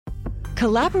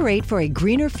Collaborate for a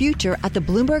greener future at the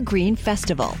Bloomberg Green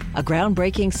Festival, a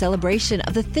groundbreaking celebration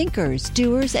of the thinkers,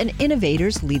 doers, and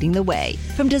innovators leading the way.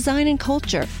 From design and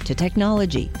culture to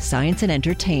technology, science, and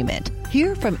entertainment.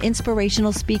 Hear from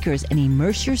inspirational speakers and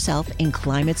immerse yourself in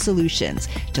climate solutions.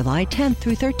 July 10th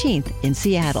through 13th in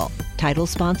Seattle. Title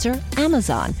sponsor,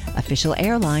 Amazon. Official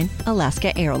airline,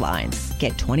 Alaska Airlines.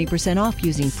 Get 20% off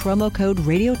using promo code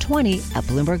radio20 at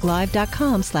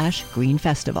BloombergLive.com/Green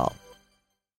Festival.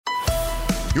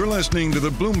 You're listening to the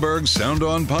Bloomberg Sound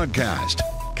On Podcast.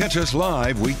 Catch us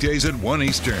live weekdays at 1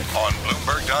 Eastern on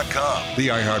Bloomberg.com, the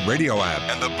iHeartRadio app,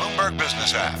 and the Bloomberg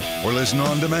Business app. Or listen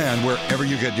on demand wherever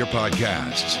you get your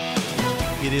podcasts.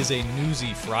 It is a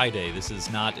newsy Friday. This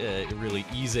is not really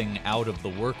easing out of the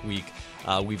work week.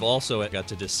 We've also got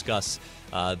to discuss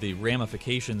the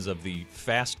ramifications of the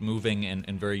fast-moving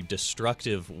and very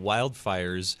destructive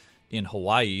wildfires in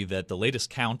Hawaii. That the latest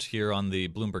count here on the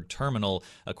Bloomberg terminal,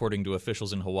 according to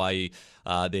officials in Hawaii,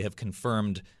 they have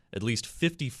confirmed at least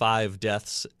 55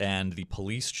 deaths, and the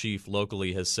police chief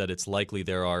locally has said it's likely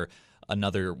there are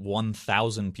another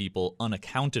 1,000 people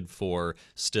unaccounted for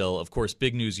still. Of course,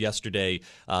 big news yesterday,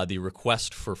 the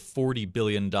request for $40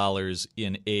 billion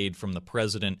in aid from the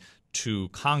president to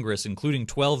Congress, including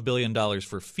 $12 billion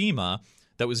for FEMA,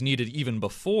 that was needed even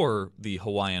before the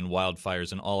Hawaiian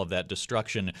wildfires and all of that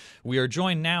destruction. We are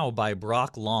joined now by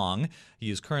Brock Long. He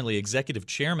is currently executive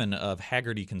chairman of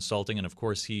Hagerty Consulting, and of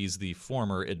course he's the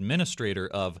former administrator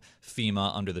of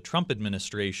FEMA under the Trump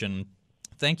administration.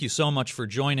 Thank you so much for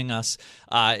joining us.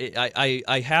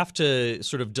 I have to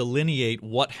sort of delineate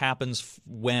what happens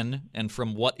when and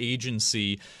from what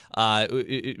agency.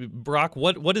 Brock,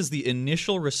 what is the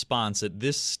initial response at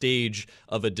this stage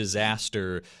of a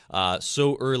disaster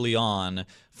so early on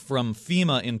from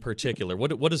FEMA in particular?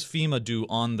 What does FEMA do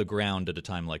on the ground at a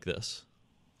time like this?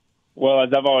 Well, as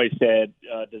I've always said,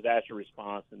 disaster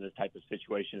response in this type of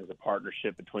situation is a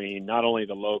partnership between not only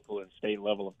the local and state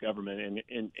level of government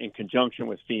in conjunction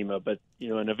with FEMA, but,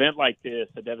 an event like this,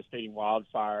 a devastating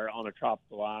wildfire on a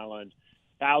tropical island,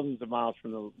 thousands of miles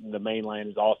from the mainland,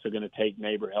 is also going to take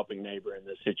neighbor helping neighbor in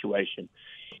this situation.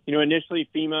 Initially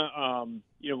FEMA,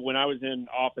 when I was in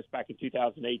office back in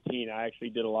 2018, I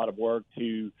actually did a lot of work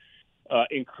to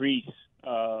increase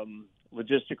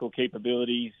logistical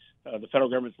capabilities, the federal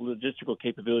government's logistical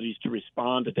capabilities to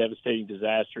respond to devastating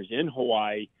disasters in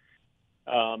Hawaii,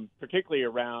 particularly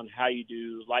around how you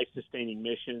do life-sustaining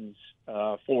missions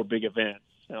for big events.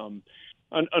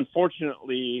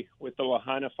 Unfortunately, with the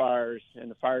Lahaina fires and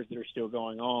the fires that are still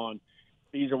going on,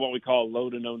 these are what we call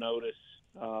low to no notice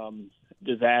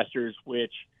disasters,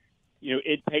 which,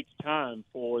 it takes time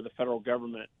for the federal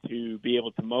government to be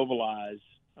able to mobilize.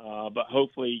 But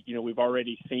hopefully, we've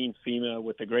already seen FEMA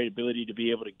with the great ability to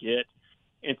be able to get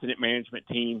incident management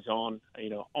teams on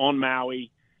Maui.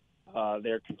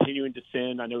 They're continuing to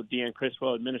send. I know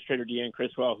Administrator Deanne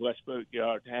Criswell, who I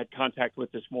had contact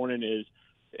with this morning, is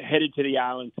headed to the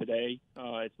island today.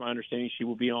 It's my understanding she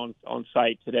will be on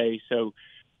site today. So,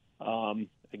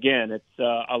 again, it's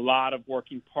a lot of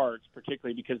working parts,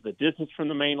 particularly because of the distance from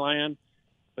the mainland,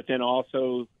 but then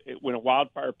also when a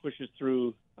wildfire pushes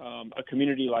through a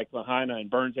community like Lahaina and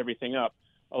burns everything up,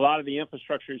 a lot of the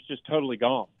infrastructure is just totally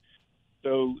gone.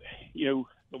 So, the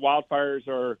wildfires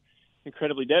are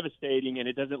incredibly devastating, and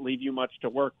it doesn't leave you much to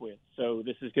work with. So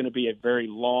this is going to be a very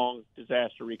long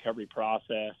disaster recovery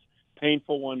process,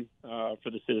 painful one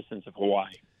for the citizens of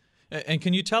Hawaii. And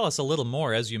can you tell us a little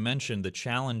more, as you mentioned, the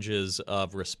challenges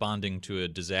of responding to a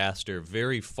disaster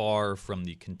very far from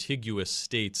the contiguous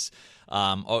states?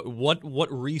 What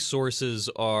resources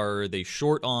are they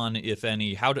short on, if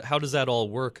any? How does that all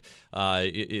work?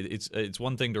 It's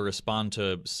one thing to respond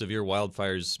to severe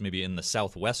wildfires maybe in the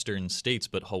southwestern states,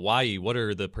 but Hawaii, what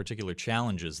are the particular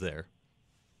challenges there?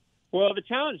 Well, the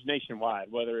challenge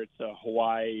nationwide, whether it's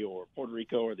Hawaii or Puerto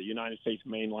Rico or the United States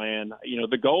mainland,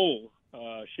 the goal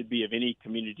should be of any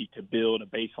community to build a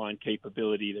baseline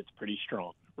capability that's pretty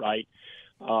strong, right?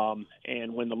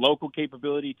 And when the local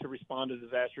capability to respond to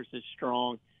disasters is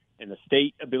strong and the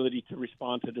state ability to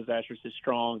respond to disasters is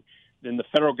strong, then the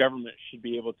federal government should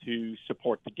be able to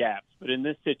support the gaps. But in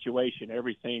this situation,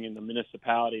 everything in the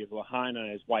municipality of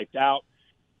Lahaina is wiped out.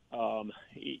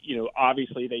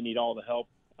 Obviously they need all the help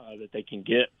that they can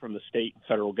get from the state and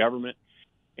federal government.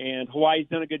 And Hawaii's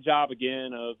done a good job,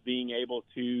 again, of being able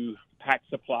to pack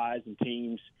supplies and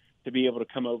teams to be able to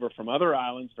come over from other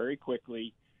islands very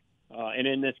quickly. And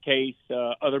in this case,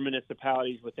 other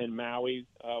municipalities within Maui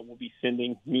will be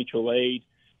sending mutual aid,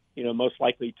 most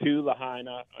likely to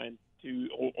Lahaina and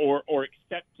or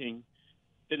accepting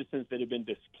citizens that have been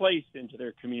displaced into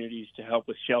their communities to help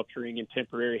with sheltering and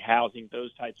temporary housing,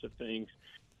 those types of things.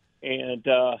 And,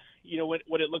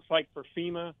 what it looks like for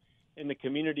FEMA and the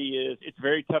community is it's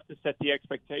very tough to set the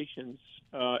expectations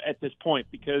at this point,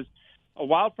 because a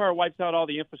wildfire wipes out all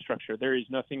the infrastructure. There is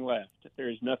nothing left. There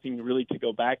is nothing really to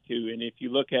go back to. And if you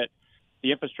look at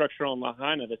the infrastructure on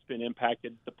Lahaina that's been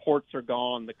impacted, the ports are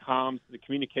gone, the comms, the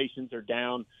communications are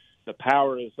down, the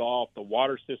power is off, the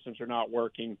water systems are not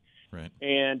working. Right.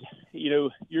 And,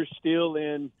 you're still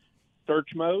in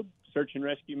search and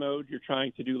rescue mode. You're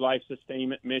trying to do life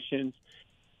sustainment missions.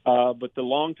 But the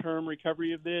long-term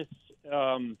recovery of this,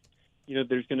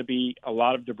 there's going to be a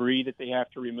lot of debris that they have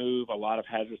to remove, a lot of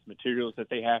hazardous materials that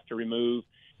they have to remove.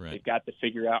 Right. They've got to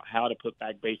figure out how to put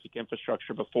back basic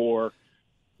infrastructure before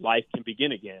life can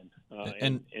begin again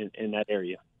in that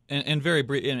area. And very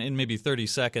brief, in maybe 30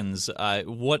 seconds,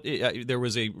 there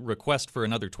was a request for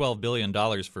another $12 billion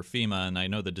for FEMA, and I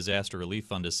know the Disaster Relief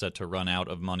Fund is set to run out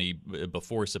of money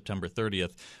before September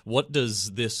 30th. What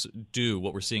does this do,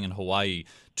 what we're seeing in Hawaii,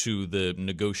 to the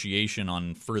negotiation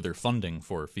on further funding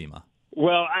for FEMA?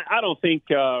 Well, I don't think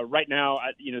right now,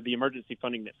 the emergency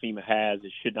funding that FEMA has,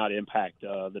 it should not impact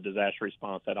the disaster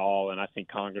response at all, and I think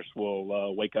Congress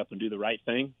will wake up and do the right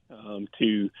thing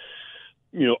to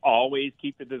always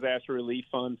keep the disaster relief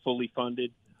fund fully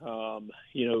funded.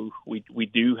 We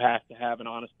do have to have an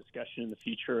honest discussion in the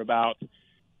future about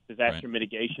disaster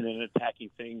mitigation and attacking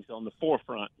things on the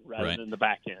forefront rather than the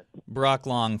back end. Brock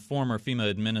Long, former FEMA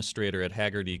administrator at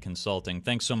Hagerty Consulting,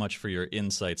 thanks so much for your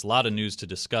insights. A lot of news to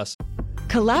discuss.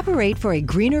 Collaborate for a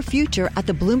greener future at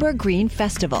the Bloomberg Green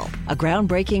Festival, a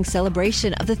groundbreaking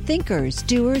celebration of the thinkers,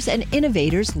 doers, and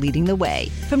innovators leading the way.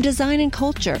 From design and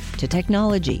culture to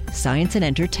technology, science, and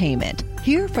entertainment.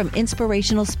 Hear from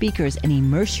inspirational speakers and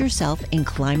immerse yourself in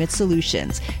climate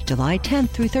solutions. July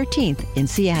 10th through 13th in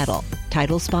Seattle.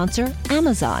 Title sponsor,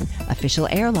 Amazon. Official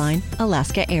airline,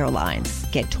 Alaska Airlines.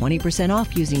 Get 20%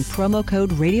 off using promo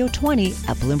code radio20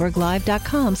 at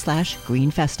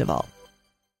BloombergLive.com/Green Festival.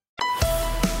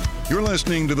 You're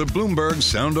listening to the Bloomberg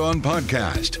Sound On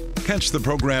podcast. Catch the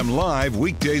program live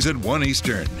weekdays at 1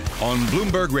 Eastern on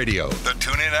Bloomberg Radio, the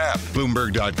TuneIn app,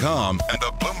 Bloomberg.com, and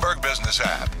the Bloomberg Business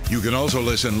app. You can also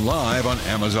listen live on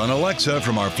Amazon Alexa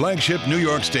from our flagship New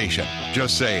York station.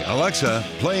 Just say, Alexa,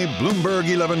 play Bloomberg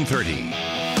 1130.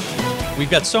 We've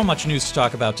got so much news to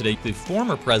talk about today. The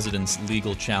former president's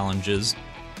legal challenges.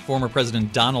 Former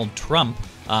President Donald Trump,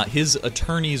 his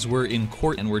attorneys were in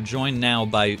court, and we're joined now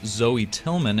by Zoe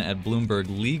Tillman at Bloomberg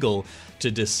Legal to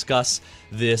discuss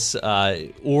this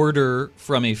order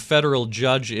from a federal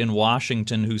judge in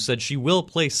Washington who said she will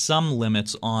place some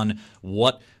limits on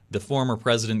what the former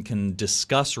president can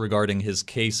discuss regarding his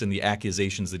case and the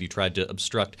accusations that he tried to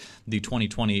obstruct the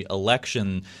 2020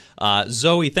 election.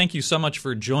 Zoe, thank you so much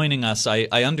for joining us. I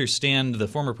understand the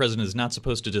former president is not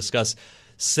supposed to discuss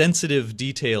sensitive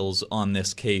details on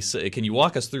this case. Can you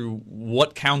walk us through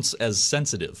what counts as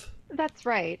sensitive? That's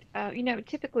right.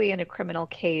 Typically in a criminal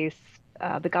case,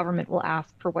 the government will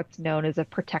ask for what's known as a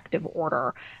protective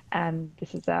order. And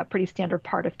this is a pretty standard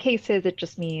part of cases. It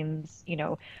just means,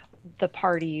 the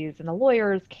parties and the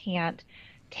lawyers can't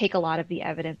take a lot of the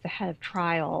evidence ahead of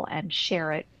trial and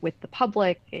share it with the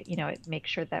public. It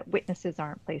makes sure that witnesses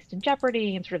aren't placed in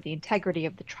jeopardy and sort of the integrity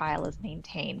of the trial is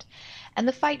maintained. And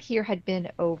the fight here had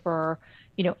been over,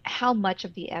 how much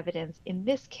of the evidence in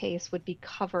this case would be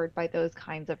covered by those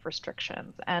kinds of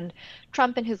restrictions. And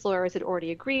Trump and his lawyers had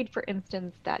already agreed, for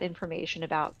instance, that information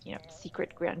about,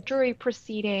 secret grand jury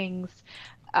proceedings,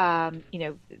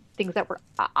 things that were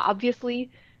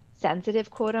obviously sensitive,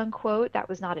 quote unquote, that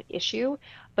was not an issue,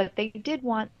 but they did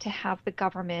want to have the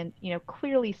government,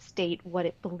 clearly state what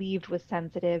it believed was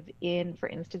sensitive in, for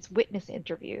instance, witness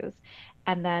interviews.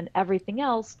 And then everything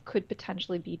else could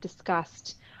potentially be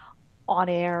discussed on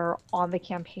air, on the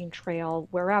campaign trail,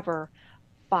 wherever,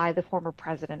 by the former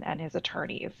president and his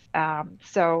attorneys.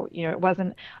 So, it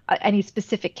wasn't any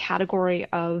specific category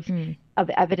of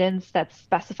evidence that's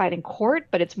specified in court,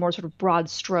 but it's more sort of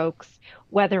broad strokes,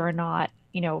 whether or not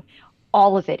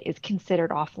all of it is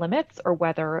considered off limits or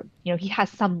whether, he has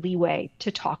some leeway to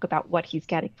talk about what he's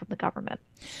getting from the government.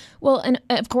 Well, and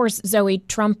of course, Zoe,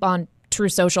 Trump on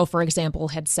Truth Social, for example,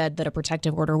 had said that a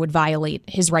protective order would violate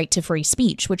his right to free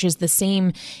speech, which is the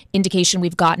same indication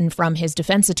we've gotten from his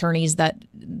defense attorneys that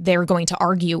they're going to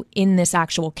argue in this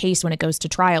actual case when it goes to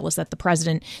trial, is that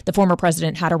the former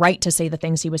president had a right to say the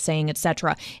things he was saying, et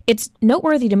cetera. It's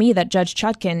noteworthy to me that Judge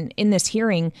Chutkan in this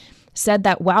hearing said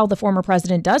that while the former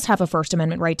president does have a First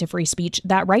Amendment right to free speech,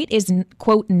 that right is,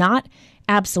 quote, not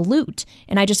absolute.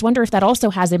 And I just wonder if that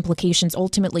also has implications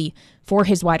ultimately for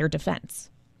his wider defense.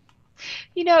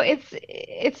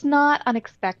 It's not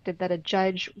unexpected that a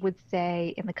judge would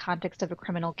say in the context of a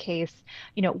criminal case,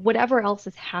 whatever else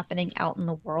is happening out in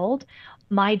the world,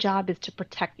 my job is to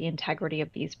protect the integrity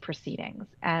of these proceedings.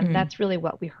 And Mm. that's really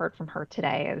what we heard from her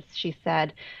today, as she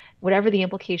said, whatever the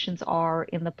implications are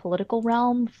in the political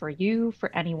realm for you,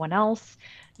 for anyone else,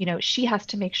 she has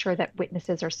to make sure that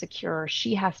witnesses are secure.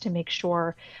 She has to make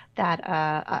sure that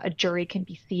a jury can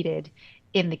be seated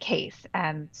in the case.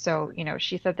 And so,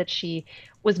 she said that she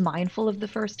was mindful of the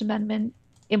First Amendment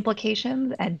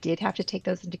implications and did have to take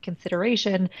those into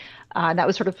consideration. And that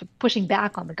was sort of pushing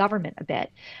back on the government a bit.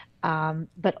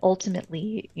 But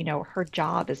ultimately, her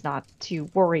job is not to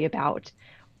worry about,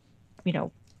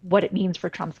 what it means for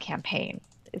Trump's campaign,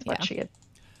 is what Yeah. she had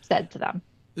said to them.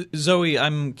 Zoe,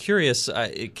 I'm curious,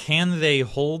 can they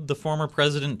hold the former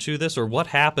president to this, or what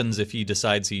happens if he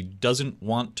decides he doesn't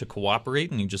want to cooperate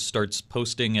and he just starts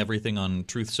posting everything on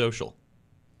Truth Social?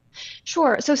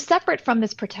 Sure. So, separate from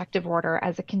this protective order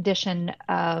as a condition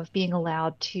of being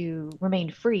allowed to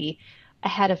remain free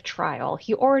ahead of trial,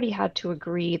 he already had to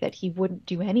agree that he wouldn't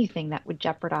do anything that would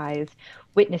jeopardize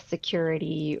witness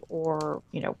security or,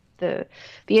 the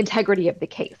integrity of the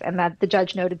case. And that the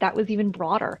judge noted that was even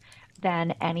broader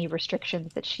than any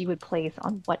restrictions that she would place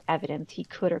on what evidence he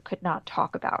could or could not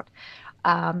talk about.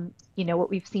 What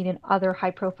we've seen in other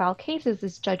high profile cases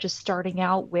is judges starting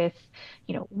out with,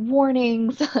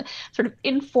 warnings, sort of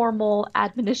informal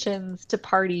admonitions to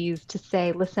parties to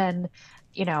say, listen,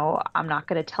 I'm not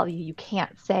going to tell you you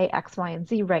can't say X, Y, and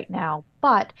Z right now,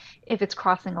 but if it's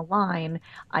crossing a line,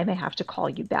 I may have to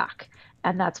call you back.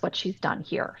 And that's what she's done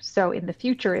here. So in the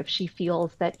future, if she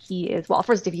feels that he is, well,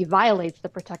 first, if he violates the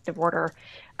protective order,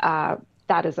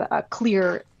 that is a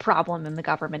clear problem, and the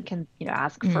government can,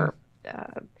 ask for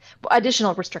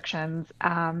additional restrictions.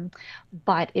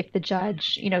 But if the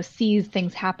judge, sees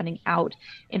things happening out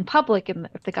in public, and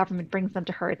if the government brings them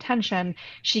to her attention,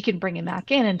 she can bring him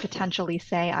back in and potentially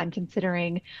say, I'm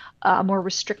considering a more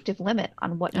restrictive limit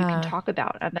on what you can talk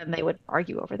about. And then they would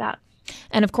argue over that.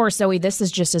 And of course, Zoe, this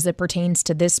is just as it pertains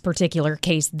to this particular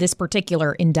case, this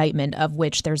particular indictment, of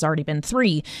which there's already been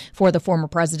 3 for the former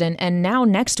president. And now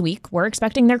next week, we're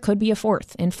expecting there could be a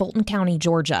 4th in Fulton County,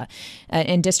 Georgia.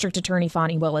 And District Attorney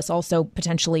Fani Willis also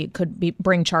potentially could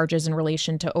bring charges in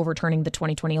relation to overturning the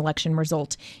 2020 election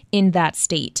result in that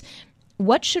state.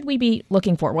 What should we be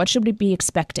looking for? What should we be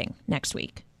expecting next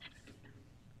week?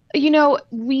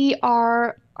 We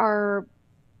are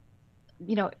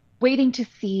waiting to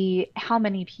see how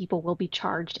many people will be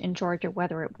charged in Georgia,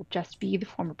 whether it will just be the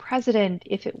former president,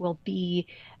 if it will be,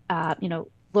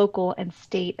 local and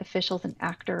state officials and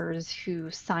actors who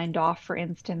signed off, for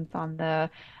instance, on the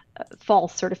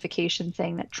false certification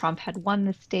saying that Trump had won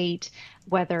the state,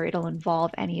 whether it'll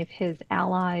involve any of his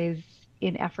allies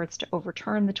in efforts to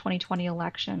overturn the 2020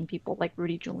 election, people like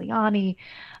Rudy Giuliani,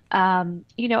 and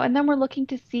then we're looking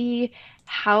to see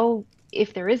how,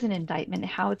 if there is an indictment,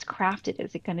 how it's crafted.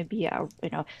 Is it going to be a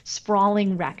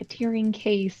sprawling racketeering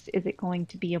case? Is it going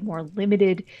to be a more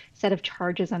limited set of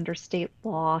charges under state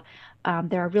law?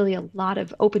 There are really a lot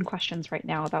of open questions right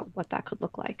now about what that could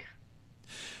look like.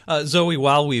 Zoe,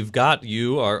 while we've got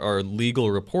you, our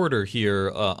legal reporter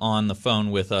here on the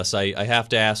phone with us, I have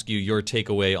to ask you your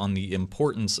takeaway on the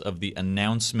importance of the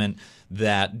announcement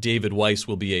that David Weiss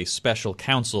will be a special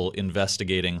counsel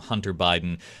investigating Hunter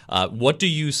Biden. What do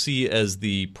you see as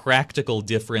the practical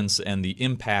difference and the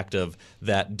impact of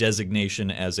that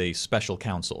designation as a special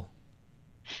counsel?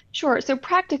 Sure. So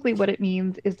practically what it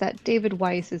means is that David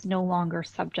Weiss is no longer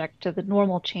subject to the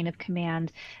normal chain of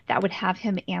command that would have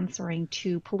him answering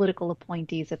to political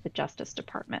appointees at the Justice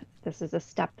Department. This is a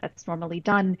step that's normally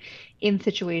done in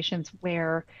situations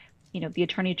where, the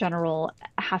Attorney General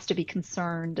has to be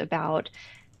concerned about,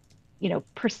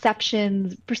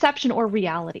 perception or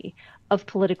reality of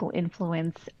political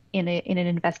influence in an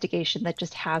investigation that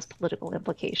just has political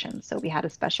implications. So we had a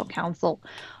special counsel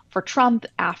for Trump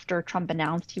after Trump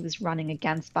announced he was running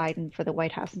against Biden for the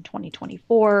White House in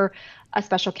 2024, a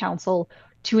special counsel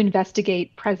to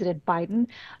investigate President Biden.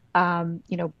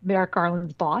 Merrick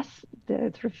Garland's boss.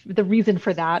 The reason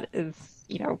for that is,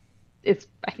 it's,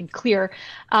 I think, clear.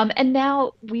 And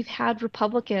now we've had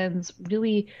Republicans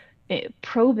really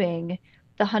probing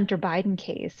the Hunter Biden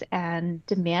case and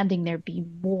demanding there be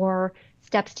more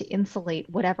steps to insulate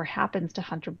whatever happens to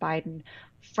Hunter Biden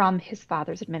from his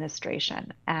father's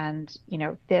administration. And,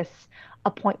 this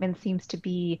appointment seems to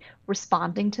be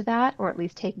responding to that, or at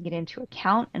least taking it into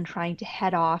account and trying to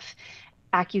head off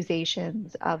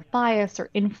accusations of bias or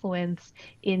influence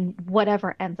in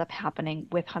whatever ends up happening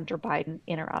with Hunter Biden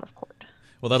in or out of court.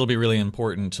 Well, that'll be really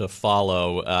important to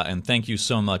follow. And thank you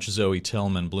so much, Zoe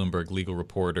Tillman, Bloomberg legal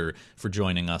reporter, for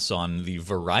joining us on the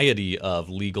variety of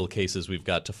legal cases we've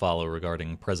got to follow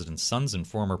regarding presidents' sons and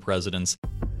former presidents.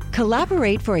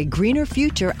 Collaborate for a greener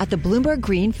future at the Bloomberg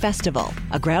Green Festival,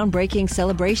 a groundbreaking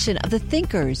celebration of the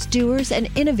thinkers, doers, and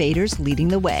innovators leading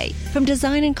the way. From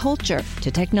design and culture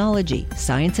to technology,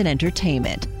 science, and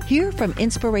entertainment. Hear from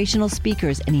inspirational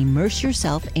speakers and immerse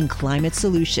yourself in climate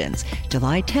solutions.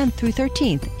 July 10th through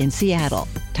 13th in Seattle.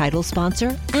 Title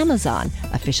sponsor, Amazon.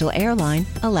 Official airline,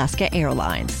 Alaska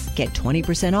Airlines. Get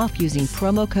 20% off using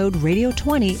promo code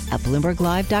Radio20 at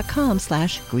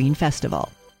BloombergLive.com/Green Festival.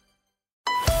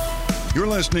 You're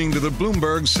listening to the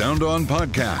Bloomberg Sound On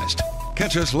Podcast.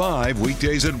 Catch us live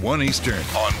weekdays at 1 Eastern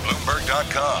on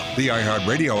Bloomberg.com, the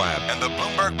iHeartRadio app, and the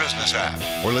Bloomberg Business app.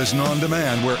 Or listen on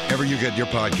demand wherever you get your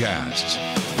podcasts.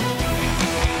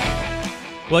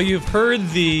 Well, you've heard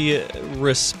the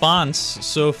response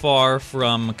so far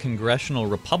from congressional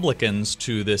Republicans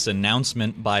to this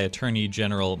announcement by Attorney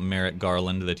General Merrick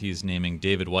Garland that he's naming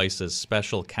David Weiss as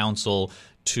special counsel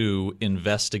to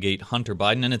investigate Hunter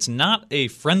Biden. And it's not a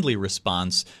friendly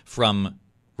response from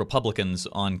Republicans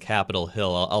on Capitol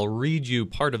Hill. I'll read you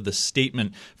part of the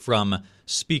statement from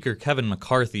Speaker Kevin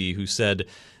McCarthy, who said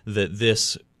that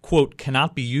this, quote,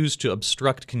 cannot be used to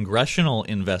obstruct congressional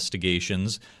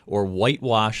investigations or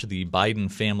whitewash the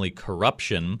Biden family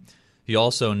corruption. He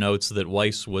also notes that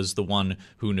Weiss was the one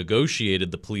who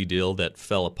negotiated the plea deal that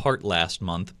fell apart last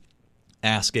month,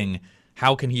 asking,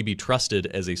 how can he be trusted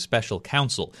as a special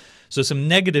counsel? So some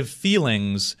negative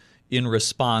feelings in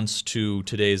response to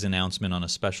today's announcement on a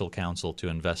special counsel to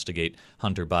investigate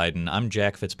Hunter Biden. I'm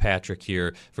Jack Fitzpatrick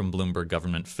here from Bloomberg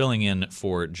Government, filling in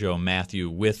for Joe Matthew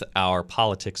with our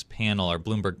politics panel, our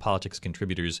Bloomberg Politics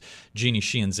contributors, Jeannie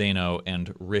Sheehan Zaino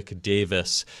and Rick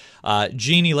Davis.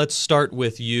 Jeannie, let's start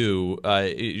with you.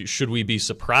 Should we be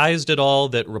surprised at all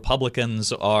that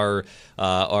Republicans are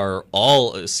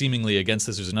all seemingly against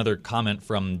this? There's another comment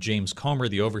from James Comer,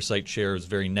 the oversight chair, is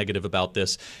very negative about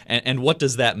this. And what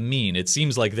does that mean? It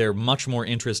seems like they're much more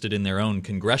interested in their own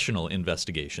congressional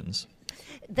investigations.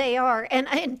 They are, and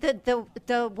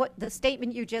the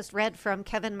statement you just read from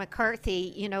Kevin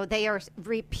McCarthy, they are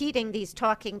repeating these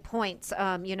talking points.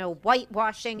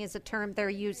 Whitewashing is a term they're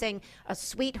using. A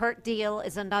sweetheart deal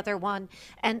is another one,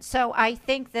 and so I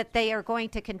think that they are going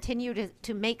to continue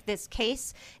to make this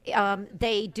case.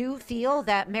 They do feel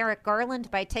that Merrick Garland,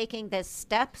 by taking this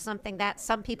step, something that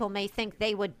some people may think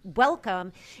they would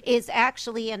welcome, is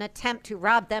actually an attempt to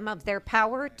rob them of their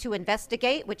power to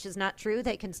investigate, which is not true.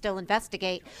 They can still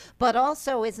investigate. But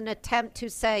also is an attempt to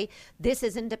say this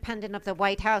is independent of the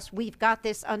White House. We've got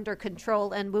this under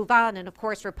control and move on. And of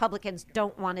course, Republicans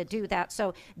don't want to do that.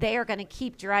 So they are going to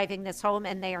keep driving this home,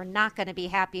 and they are not going to be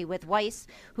happy with Weiss,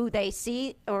 who they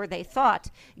see or they thought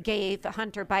gave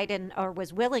Hunter Biden or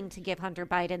was willing to give Hunter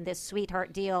Biden this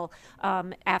sweetheart deal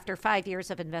after 5 years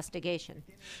of investigation.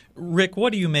 Rick,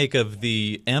 what do you make of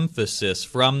the emphasis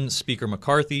from Speaker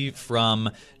McCarthy, from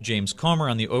James Comer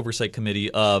on the Oversight Committee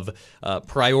of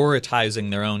prioritizing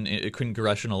their own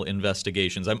congressional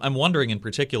investigations? I'm wondering in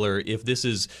particular if this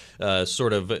is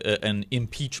sort of an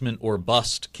impeachment or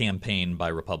bust campaign by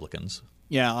Republicans.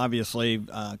 Yeah, obviously,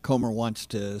 Comer wants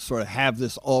to sort of have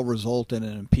this all result in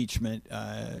an impeachment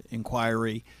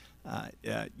inquiry,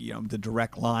 the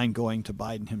direct line going to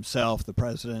Biden himself, the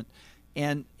president.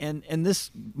 And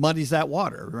this muddies that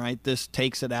water, right? This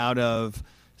takes it out of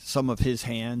some of his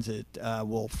hands. It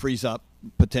will freeze up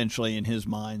potentially in his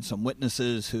mind some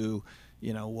witnesses who,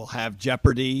 will have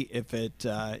jeopardy if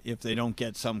they don't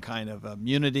get some kind of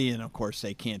immunity. And of course,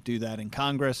 they can't do that in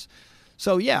Congress.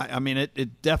 So, yeah, I mean,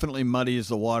 it definitely muddies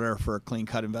the water for a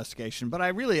clean-cut investigation. But I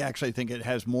really actually think it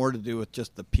has more to do with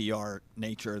just the PR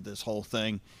nature of this whole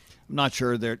thing. I'm not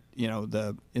sure that,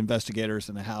 the investigators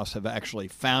in the House have actually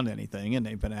found anything, and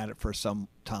they've been at it for some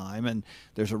time. And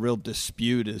there's a real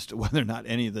dispute as to whether or not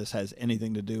any of this has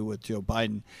anything to do with Joe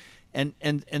Biden. And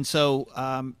so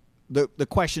the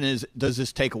question is, does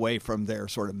this take away from their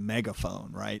sort of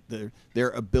megaphone, right? Their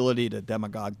ability to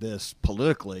demagogue this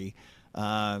politically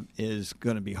is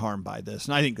going to be harmed by this.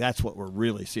 And I think that's what we're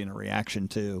really seeing a reaction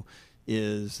to,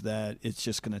 is that it's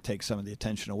just going to take some of the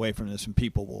attention away from this, and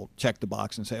people will check the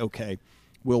box and say, okay,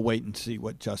 we'll wait and see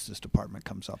what Justice Department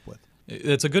comes up with.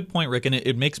 That's a good point, Rick, and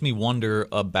it makes me wonder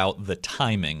about the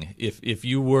timing. If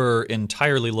you were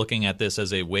entirely looking at this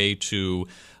as a way to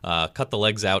cut the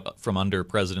legs out from under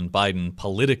President Biden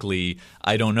politically,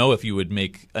 I don't know if you would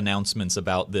make announcements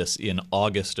about this in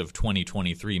August of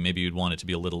 2023. Maybe you'd want it to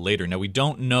be a little later. Now, we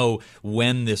don't know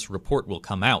when this report will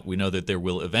come out. We know that there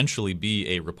will eventually be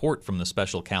a report from the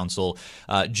special counsel.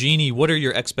 Jeannie, what are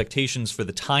your expectations for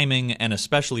the timing, and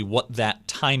especially what that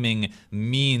timing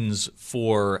means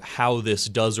for how this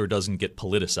does or doesn't get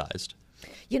politicized?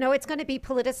 You know, it's going to be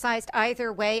politicized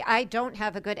either way. I don't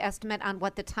have a good estimate on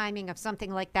what the timing of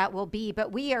something like that will be,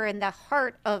 but we are in the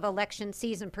heart of election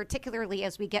season, particularly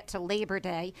as we get to Labor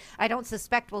Day. I don't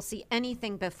suspect we'll see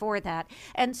anything before that.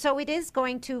 And so it is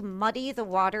going to muddy the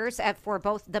waters for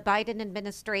both the Biden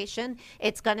administration.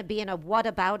 It's going to be in a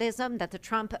whataboutism that the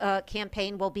Trump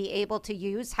campaign will be able to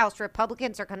use. House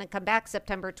Republicans are going to come back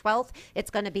September 12th.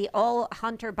 It's going to be all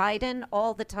Hunter Biden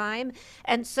all the time.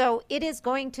 And so it is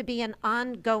going to be an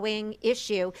ongoing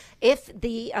issue. If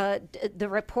the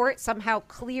report somehow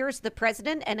clears the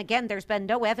president, and again, there's been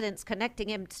no evidence connecting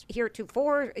him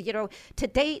heretofore, to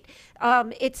date,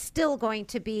 it's still going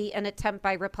to be an attempt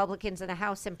by Republicans in the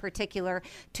House in particular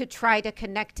to try to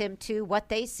connect him to what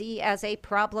they see as a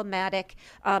problematic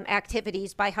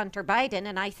activities by Hunter Biden.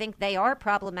 And I think they are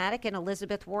problematic. And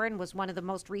Elizabeth Warren was one of the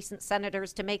most recent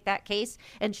senators to make that case.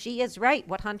 And she is right.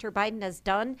 What Hunter Biden has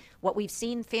done, what we've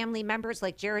seen family members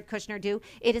like Jared Kushner do,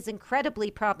 it is incredibly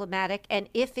problematic. And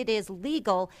if it is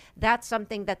legal, that's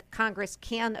something that Congress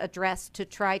can address to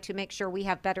try to make sure we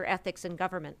have better ethics in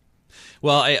government.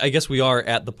 Well, I guess we are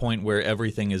at the point where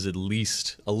everything is at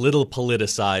least a little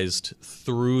politicized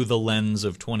through the lens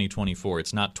of 2024.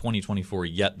 It's not 2024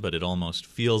 yet, but it almost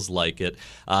feels like it.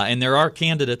 And there are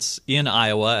candidates in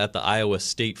Iowa at the Iowa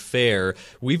State Fair.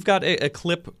 We've got a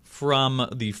clip from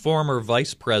the former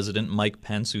Vice President, Mike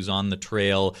Pence, who's on the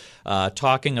trail,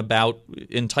 talking about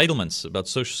entitlements, about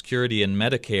Social Security and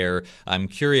Medicare. I'm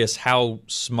curious how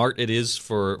smart it is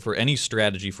for any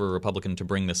strategy for a Republican to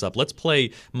bring this up. Let's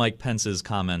play Mike Pence's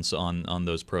comments on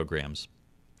those programs.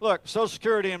 Look, Social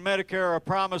Security and Medicare are a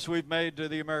promise we've made to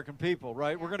the American people,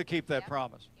 right? We're going to keep that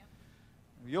promise.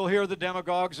 You'll hear the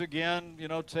demagogues again,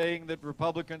 saying that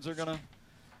Republicans are going to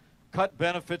cut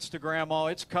benefits to grandma.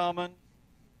 It's coming.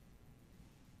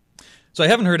 So I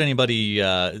haven't heard anybody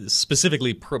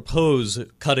specifically propose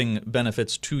cutting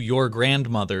benefits to your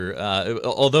grandmother,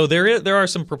 although there are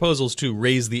some proposals to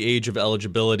raise the age of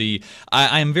eligibility.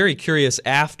 I am very curious,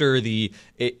 after the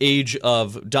age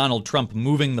of Donald Trump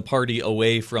moving the party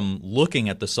away from looking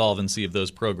at the solvency of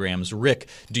those programs, Rick,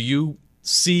 do you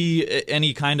see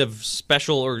any kind of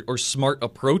special or smart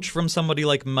approach from somebody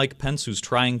like Mike Pence, who's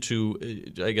trying to,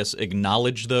 I guess,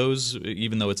 acknowledge those,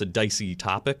 even though it's a dicey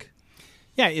topic?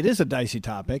 Yeah, it is a dicey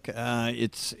topic.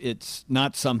 It's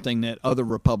not something that other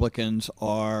Republicans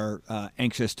are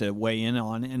anxious to weigh in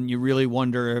on, and you really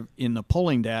wonder in the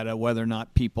polling data whether or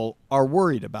not people are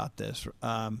worried about this.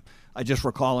 I just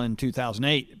recall in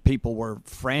 2008, people were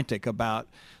frantic about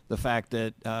the fact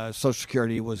that Social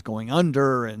Security was going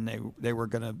under, and they were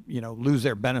going to lose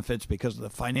their benefits because of the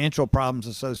financial problems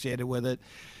associated with it.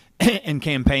 And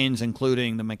campaigns,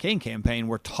 including the McCain campaign,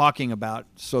 were talking about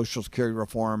Social Security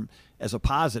reform as a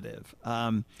positive.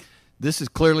 This is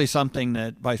clearly something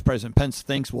that Vice President Pence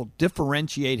thinks will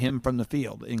differentiate him from the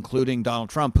field, including Donald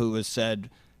Trump, who has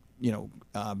said,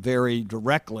 very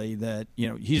directly that,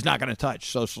 he's not going to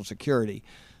touch Social Security.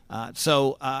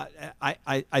 So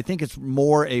I think it's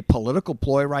more a political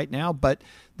ploy right now. But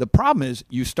the problem is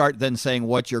you start then saying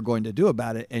what you're going to do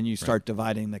about it, and you start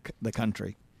dividing the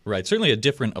country. Right. Certainly a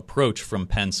different approach from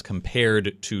Pence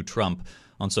compared to Trump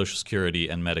on Social Security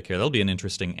and Medicare. That'll be an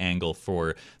interesting angle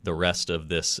for the rest of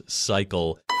this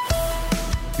cycle.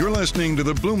 You're listening to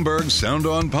the Bloomberg Sound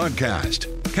On podcast.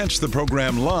 Catch the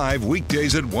program live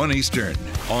weekdays at 1 Eastern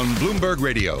on Bloomberg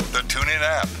Radio, the TuneIn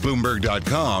app,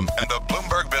 Bloomberg.com, and the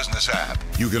Bloomberg Business app.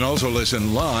 You can also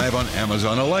listen live on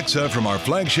Amazon Alexa from our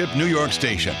flagship New York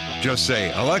station. Just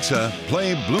say, Alexa,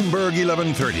 play Bloomberg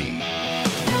 1130.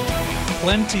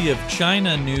 Plenty of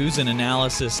China news and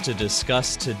analysis to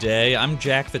discuss today. I'm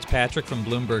Jack Fitzpatrick from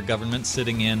Bloomberg Government,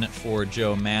 sitting in for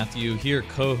Joe Matthew, here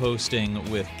co-hosting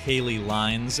with Kaylee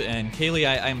Lines. And Kaylee,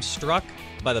 I'm struck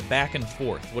by the back and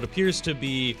forth. What appears to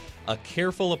be a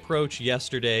careful approach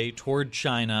yesterday toward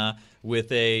China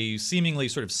with a seemingly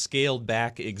sort of scaled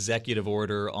back executive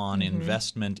order on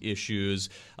investment issues,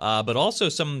 but also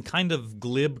some kind of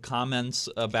glib comments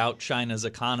about China's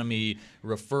economy,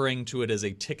 referring to it as a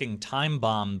ticking time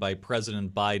bomb by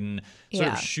President Biden, sort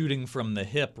of shooting from the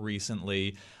hip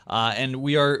recently. And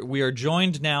we are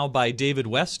joined now by David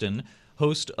Weston,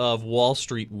 host of Wall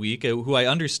Street Week, who I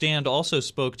understand also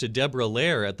spoke to Deborah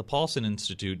Lehr at the Paulson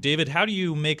Institute. David, how do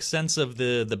you make sense of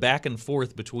the back and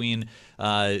forth between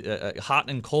hot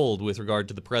and cold with regard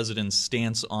to the president's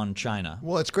stance on China?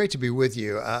 Well, it's great to be with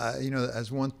you.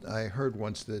 As I heard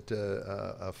once that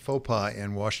a faux pas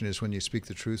in Washington is when you speak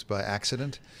the truth by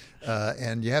accident.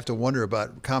 And you have to wonder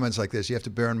about comments like this. You have to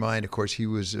bear in mind, of course, he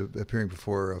was appearing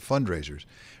before fundraisers,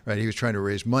 right? He was trying to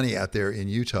raise money out there in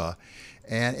Utah.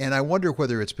 And I wonder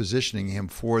whether it's positioning him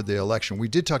for the election. We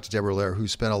did talk to Deborah Lehr, who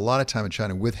spent a lot of time in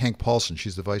China with Hank Paulson.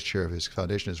 She's the vice chair of his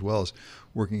foundation, as well as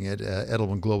working at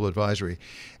Edelman Global Advisory.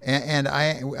 And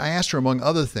I asked her, among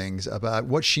other things, about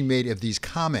what she made of these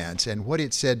comments and what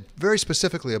it said very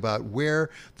specifically about where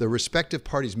the respective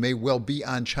parties may well be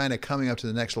on China coming up to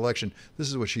the next election. This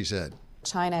is what she said.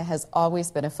 China has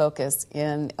always been a focus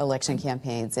in election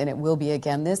campaigns, and it will be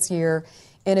again this year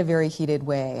in a very heated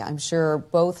way. I'm sure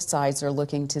both sides are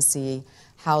looking to see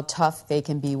how tough they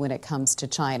can be when it comes to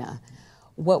China.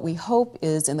 What we hope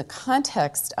is, in the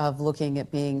context of looking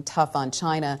at being tough on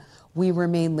China, we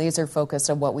remain laser focused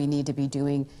on what we need to be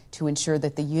doing to ensure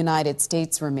that the United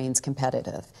States remains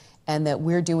competitive and that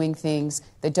we're doing things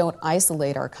that don't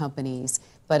isolate our companies,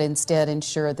 but instead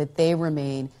ensure that they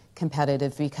remain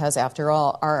competitive, because after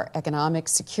all, our economic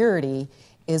security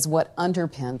is what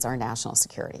underpins our national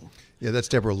security. Yeah, that's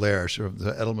Deborah Lehr, sort of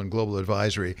the Edelman Global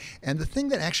Advisory. And the thing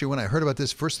that actually, when I heard about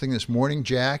this first thing this morning,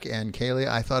 Jack and Kaylee,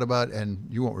 I thought about, and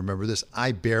you won't remember this,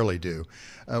 I barely do.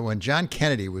 When John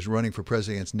Kennedy was running for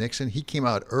president against Nixon, he came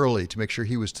out early to make sure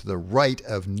he was to the right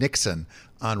of Nixon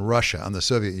on Russia, on the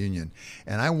Soviet Union.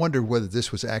 And I wondered whether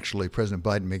this was actually President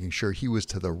Biden making sure he was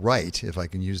to the right, if I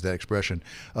can use that expression,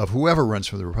 of whoever runs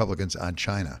for the Republicans on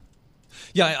China.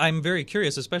 Yeah, I'm very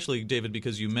curious, especially, David,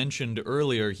 because you mentioned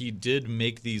earlier he did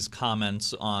make these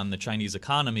comments on the Chinese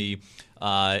economy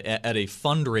at a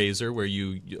fundraiser where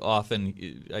you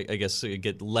often, I guess,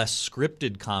 get less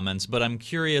scripted comments. But I'm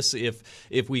curious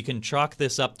if we can chalk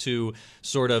this up to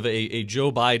sort of a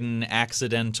Joe Biden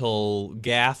accidental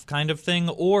gaffe kind of thing,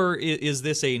 or is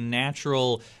this a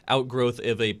natural outgrowth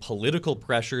of a political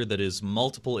pressure that is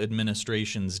multiple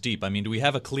administrations deep? I mean, do we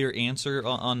have a clear answer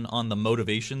on the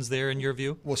motivations there in your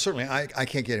view? Well, certainly I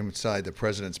can't get inside the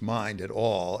president's mind at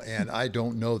all, and I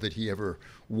don't know that he ever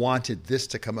wanted this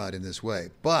to come out in this way.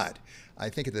 But I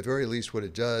think at the very least what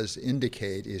it does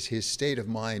indicate is his state of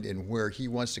mind and where he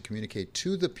wants to communicate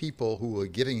to the people who are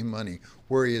giving him money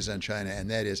where he is on China,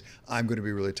 and that is, I'm going to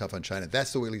be really tough on China.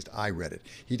 That's the way at least I read it.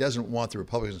 He doesn't want the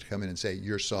Republicans to come in and say,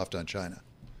 you're soft on China.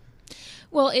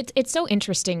 Well, it's so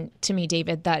interesting to me,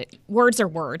 David, that words are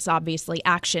words. Obviously,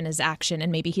 action is action, and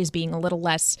maybe he's being a little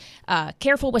less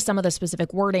careful with some of the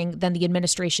specific wording than the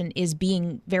administration is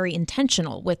being very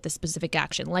intentional with the specific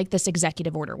action, like this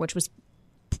executive order, which was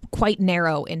quite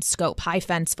narrow in scope. High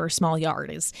fence for small yard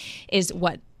is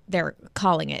what they're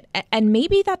calling it. And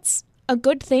maybe that's a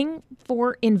good thing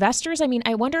for investors. I mean,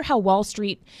 I wonder how Wall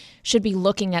Street should be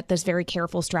looking at this very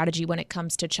careful strategy when it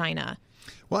comes to China.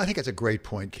 Well, I think that's a great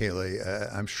point, Kaylee.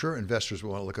 I'm sure investors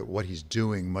will want to look at what he's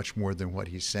doing much more than what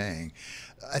he's saying.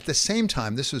 At the same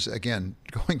time, this was, again,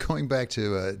 going back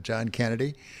to John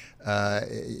Kennedy.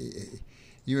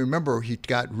 You remember he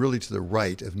got really to the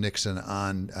right of Nixon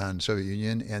on Soviet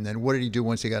Union, and then what did he do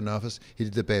once he got in office? He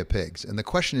did the Bay of Pigs. And the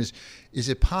question is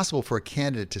it possible for a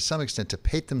candidate to some extent to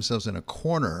paint themselves in a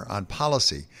corner on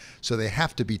policy so they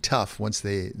have to be tough once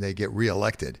they get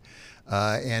reelected?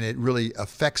 And it really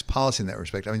affects policy in that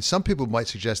respect. I mean, some people might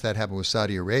suggest that happened with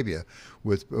Saudi Arabia,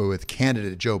 with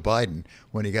candidate Joe Biden.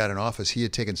 When he got in office, he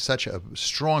had taken such a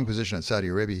strong position on Saudi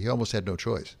Arabia, he almost had no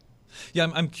choice.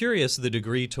 Yeah, I'm curious the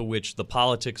degree to which the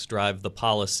politics drive the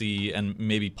policy and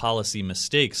maybe policy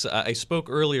mistakes. I spoke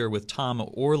earlier with Tom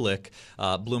Orlik,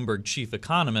 Bloomberg chief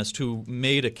economist, who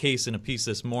made a case in a piece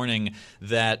this morning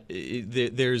that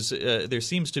there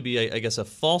seems to be, I guess, a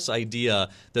false idea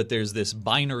that there's this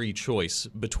binary choice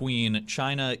between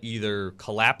China either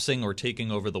collapsing or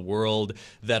taking over the world,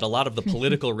 that a lot of the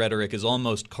political rhetoric is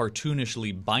almost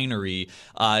cartoonishly binary.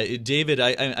 David,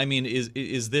 I mean,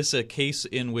 is this a case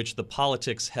in which the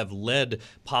politics have led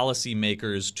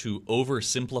policymakers to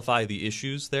oversimplify the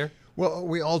issues there? Well,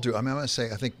 we all do. I mean, I'm going to say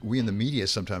I think we in the media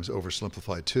sometimes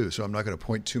oversimplify too, so I'm not going to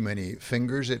point too many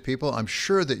fingers at people. I'm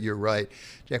sure that you're right,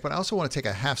 Jack, but I also want to take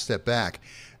a half step back.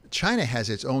 China has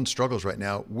its own struggles right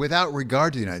now without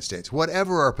regard to the United States.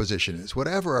 Whatever our position is,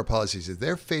 whatever our policies is,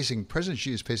 President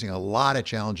Xi is facing a lot of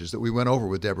challenges that we went over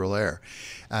with Deborah Lair.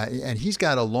 And he's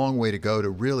got a long way to go to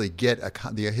really get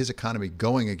his economy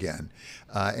going again.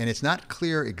 And it's not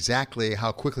clear exactly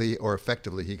how quickly or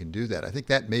effectively he can do that. I think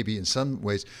that may be in some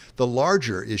ways the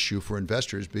larger issue for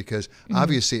investors, because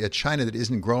obviously a China that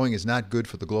isn't growing is not good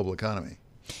for the global economy.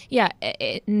 Yeah,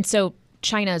 and so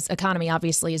China's economy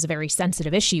obviously is a very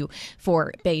sensitive issue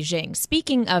for Beijing.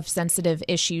 Speaking of sensitive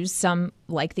issues, some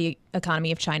like the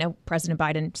economy of China, President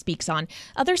Biden speaks on.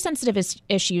 Other sensitive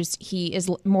issues, he is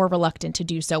more reluctant to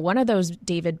do so. One of those,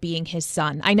 David, being his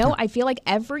son. I feel like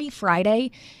every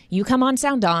Friday you come on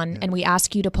Sound On and we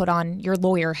ask you to put on your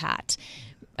lawyer hat.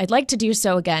 I'd like to do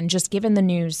so again, just given the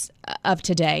news of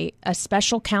today, a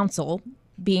special counsel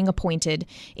being appointed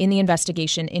in the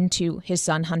investigation into his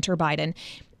son, Hunter Biden.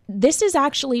 This is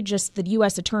actually just the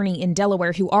U.S. attorney in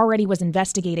Delaware who already was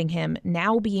investigating him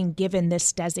now being given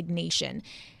this designation.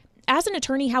 As an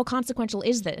attorney, how consequential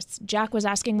is this? Jack was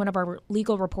asking one of our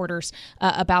legal reporters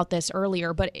about this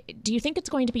earlier, but do you think it's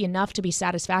going to be enough to be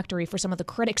satisfactory for some of the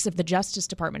critics of the Justice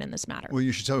Department in this matter? Well,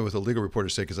 you should tell me what the legal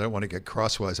reporters say, because I don't want to get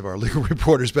crosswise of our legal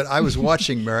reporters, but I was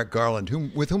watching Merrick Garland,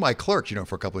 with whom I clerked,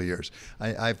 for a couple of years.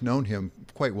 I've known him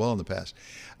quite well in the past,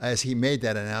 as he made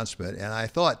that announcement, and I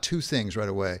thought two things right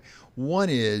away. One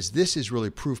is, this is really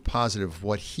proof positive of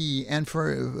what he, and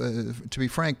to be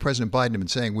frank, President Biden have been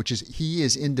saying, which is he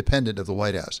is independent of the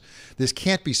White House. This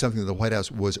can't be something that the White House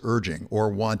was urging or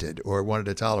wanted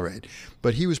to tolerate.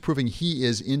 But he was proving he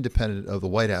is independent of the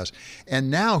White House. And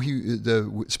now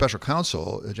the special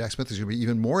counsel, Jack Smith, is going to be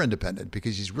even more independent,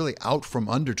 because he's really out from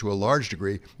under, to a large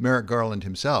degree, Merrick Garland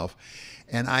himself.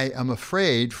 And I am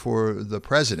afraid for the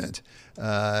president,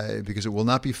 because it will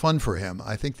not be fun for him.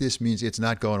 I think this means it's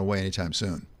not going away anytime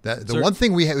soon. One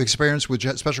thing we have experienced with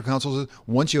special counsels is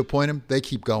once you appoint them, they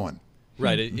keep going.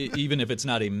 Right. Even if it's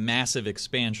not a massive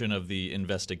expansion of the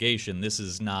investigation, this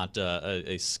is not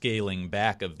a scaling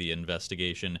back of the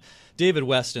investigation. David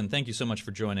Westin, thank you so much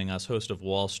for joining us, host of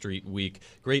Wall Street Week.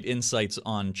 Great insights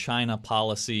on China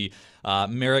policy.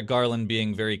 Merrick Garland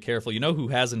being very careful. You know who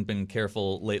hasn't been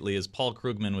careful lately is Paul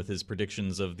Krugman with his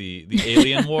predictions of the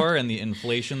alien war and the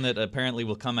inflation that apparently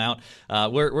will come out.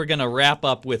 We're going to wrap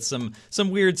up with some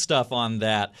weird stuff on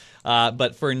that.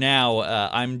 But for now,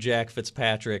 I'm Jack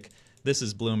Fitzpatrick. This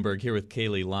is Bloomberg, here with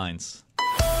Kaylee Lines.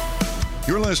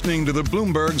 You're listening to the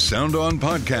Bloomberg Sound On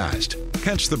podcast.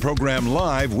 Catch the program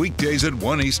live weekdays at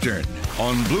 1 Eastern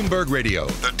on Bloomberg Radio,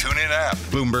 the TuneIn app,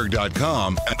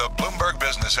 Bloomberg.com, and the Bloomberg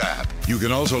Business app. You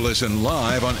can also listen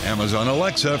live on Amazon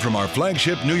Alexa from our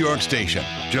flagship New York station.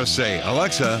 Just say,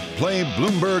 Alexa, play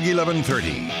Bloomberg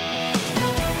 1130.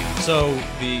 So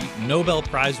the Nobel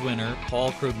Prize winner,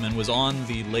 Paul Krugman, was on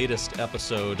the latest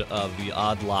episode of the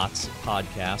Odd Lots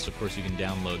podcast. Of course, you can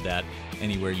download that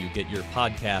anywhere you get your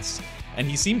podcasts. And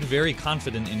he seemed very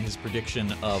confident in his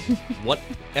prediction of what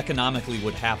economically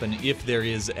would happen if there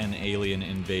is an alien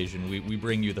invasion. We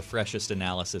bring you the freshest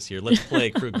analysis here. Let's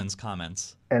play Krugman's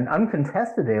comments. An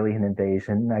uncontested alien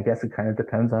invasion, I guess it kind of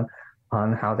depends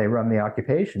on how they run the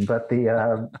occupation. But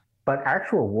but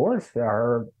actual wars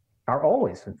are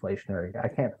always inflationary. I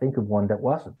can't think of one that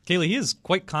wasn't. Kaylee, he is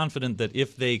quite confident that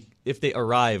if they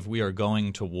arrive, we are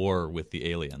going to war with the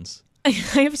aliens. I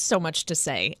have so much to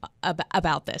say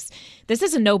about this. This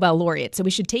is a Nobel laureate, so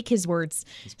we should take his words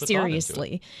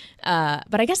seriously.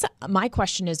 But I guess my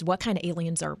question is, what kind of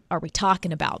aliens are we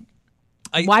talking about?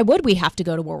 Why would we have to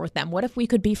go to war with them? What if we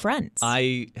could be friends?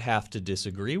 I have to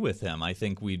disagree with him. I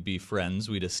think we'd be friends.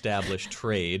 We'd establish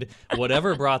trade.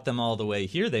 Whatever brought them all the way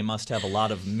here, they must have a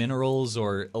lot of minerals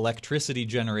or electricity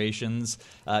generation,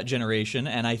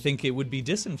 and I think it would be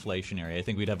disinflationary. I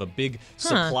think we'd have a big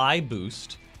supply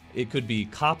boost. It could be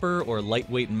copper or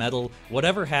lightweight metal.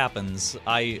 Whatever happens,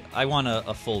 I want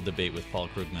a full debate with Paul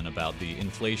Krugman about the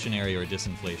inflationary or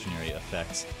disinflationary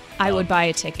effects. I would buy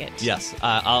a ticket. Yes,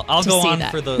 I'll go on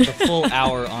for the full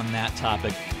hour on that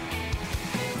topic.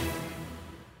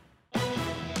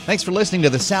 Thanks for listening to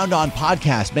the Sound On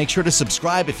podcast. Make sure to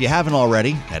subscribe if you haven't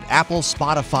already at Apple,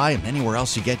 Spotify, and anywhere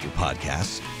else you get your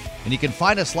podcasts. And you can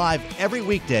find us live every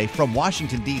weekday from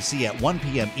Washington, D.C. at 1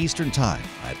 p.m. Eastern Time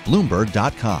at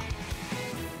Bloomberg.com.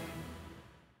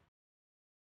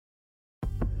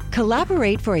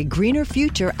 Collaborate for a greener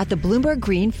future at the Bloomberg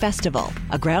Green Festival,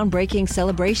 a groundbreaking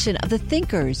celebration of the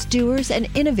thinkers, doers, and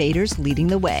innovators leading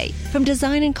the way. From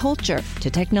design and culture to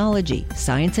technology,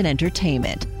 science, and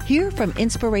entertainment. Hear from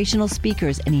inspirational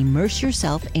speakers and immerse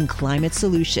yourself in climate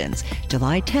solutions.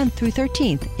 July 10th through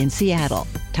 13th in Seattle.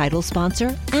 Title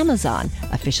sponsor, Amazon.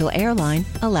 Official airline,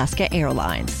 Alaska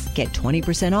Airlines. Get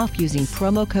 20% off using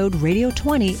promo code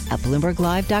radio20 at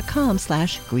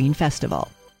BloombergLive.com/Green Festival.